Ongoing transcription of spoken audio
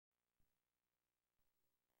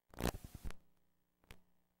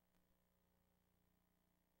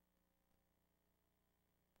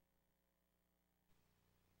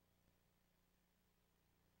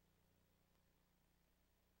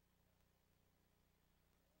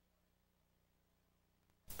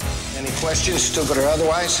Questions, stupid or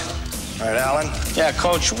otherwise? All right, Alan? Yeah,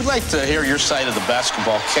 Coach, we'd like to hear your side of the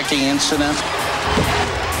basketball kicking incident.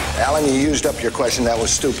 Alan, you used up your question. That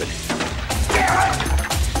was stupid. Damn it!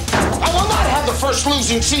 I will not have the first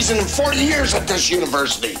losing season in 40 years at this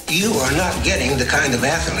university. You are not getting the kind of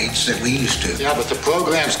athletes that we used to. Yeah, but the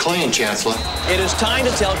program's clean, Chancellor. It is time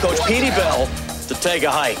to tell Coach Petey Bell to take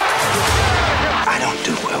a hike. I don't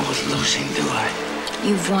do well with losing, do I?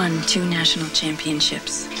 You've won 2 national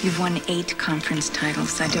championships. You've won 8 conference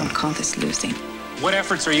titles. I don't call this losing. What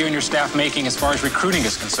efforts are you and your staff making as far as recruiting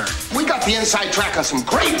is concerned? We got the inside track on some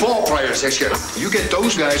great ball players this year. You get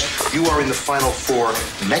those guys, you are in the Final Four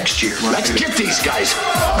next year. Let's get these guys.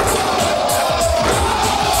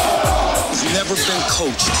 He's never been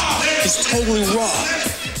coached. He's totally raw.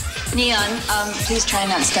 Neon, please try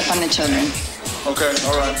not to step on the children. Okay,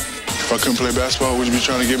 all right. If I couldn't play basketball, would you be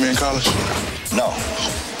trying to get me in college? No.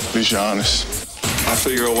 At least you're honest. I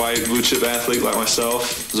figure a white blue chip athlete like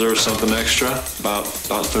myself deserves something extra, about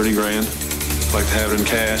 30 grand. Like to have it in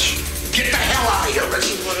cash. Get the hell out of here,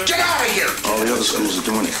 Richie. Get out of here. All the other schools are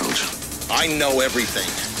doing it, Coach. I know everything.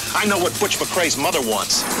 I know what Butch McRae's mother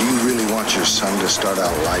wants. You really want your son to start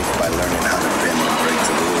out life by learning how to bend and break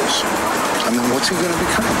the rules? I mean, what's he going to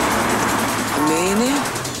become? A millionaire?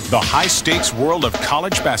 The high-stakes world of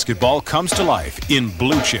college basketball comes to life in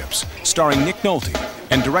Blue Chips, starring Nick Nolte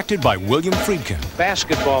and directed by William Friedkin.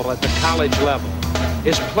 Basketball at the college level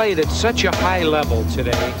is played at such a high level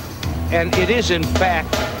today, and it is in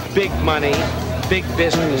fact big money, big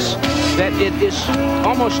business, that it is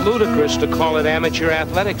almost ludicrous to call it amateur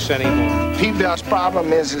athletics anymore. P-Bell's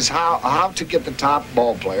problem is how to get the top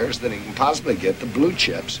ball players that he can possibly get, the blue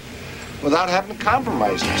chips, without having to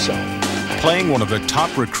compromise himself. Playing one of the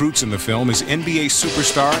top recruits in the film is NBA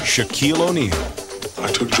superstar Shaquille O'Neal.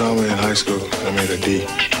 I took drama in high school. I made a D.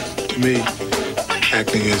 To me,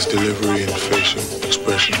 acting is delivery and facial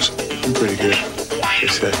expressions. I'm pretty good, they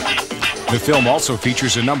say. The film also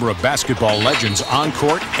features a number of basketball legends on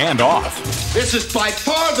court and off. This is by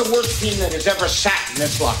far the worst team that has ever sat in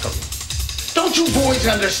this locker room. Don't you boys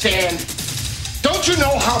understand? Don't you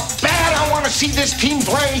know how bad I want to see this team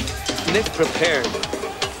play? Nick prepared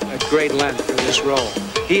at great length for this role.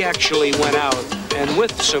 He actually went out, and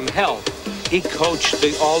with some help, he coached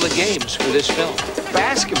all the games for this film.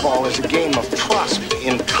 Basketball is a game of trust.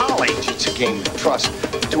 In college, it's a game of trust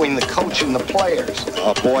between the coach and the players.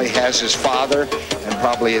 A boy has his father, and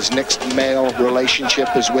probably his next male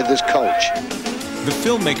relationship is with his coach. The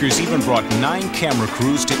filmmakers even brought 9 camera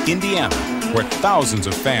crews to Indiana, where thousands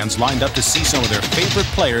of fans lined up to see some of their favorite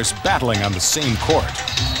players battling on the same court.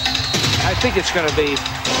 I think it's going to be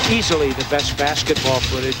easily the best basketball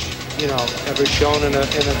footage, ever shown in a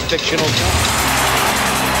fictional film.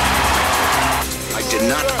 I did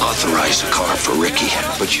not authorize a car for Ricky,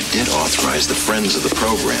 but you did authorize the friends of the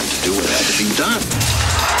program to do what had to be done.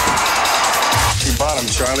 He bought him,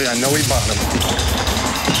 Charlie. I know he bought him.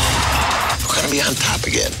 We're going to be on top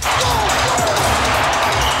again.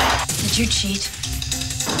 Did you cheat?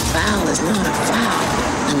 A foul is not a foul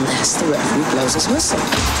unless the referee blows his whistle.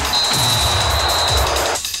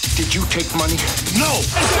 Did you take money? No!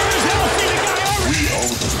 We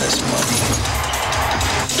owe them this money.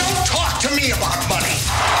 Don't talk to me about money!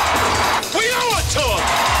 We owe it to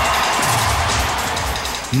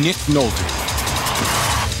them! Nick Nolte,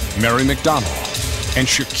 Mary McDonnell, and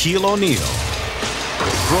Shaquille O'Neal.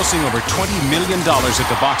 Grossing over $20 million at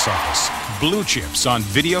the box office. Blue Chips on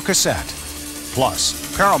video cassette. Plus,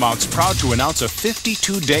 Paramount's proud to announce a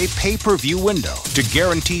 52-day pay-per-view window to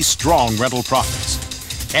guarantee strong rental profits.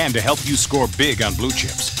 And to help you score big on Blue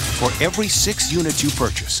Chips, for every 6 units you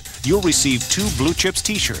purchase, you'll receive 2 Blue Chips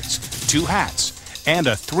t-shirts, 2 hats, and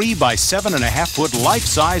a 3x7.5-foot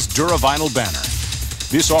life-size Duravinyl banner.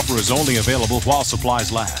 This offer is only available while supplies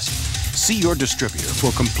last. See your distributor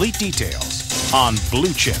for complete details on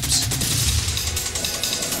Blue Chips.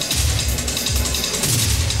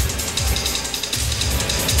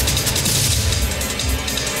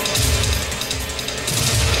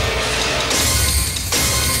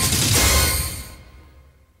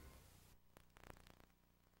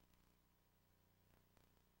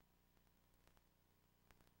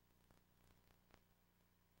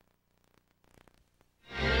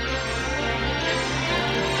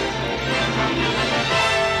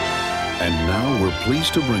 And now we're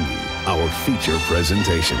pleased to bring you our feature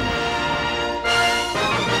presentation.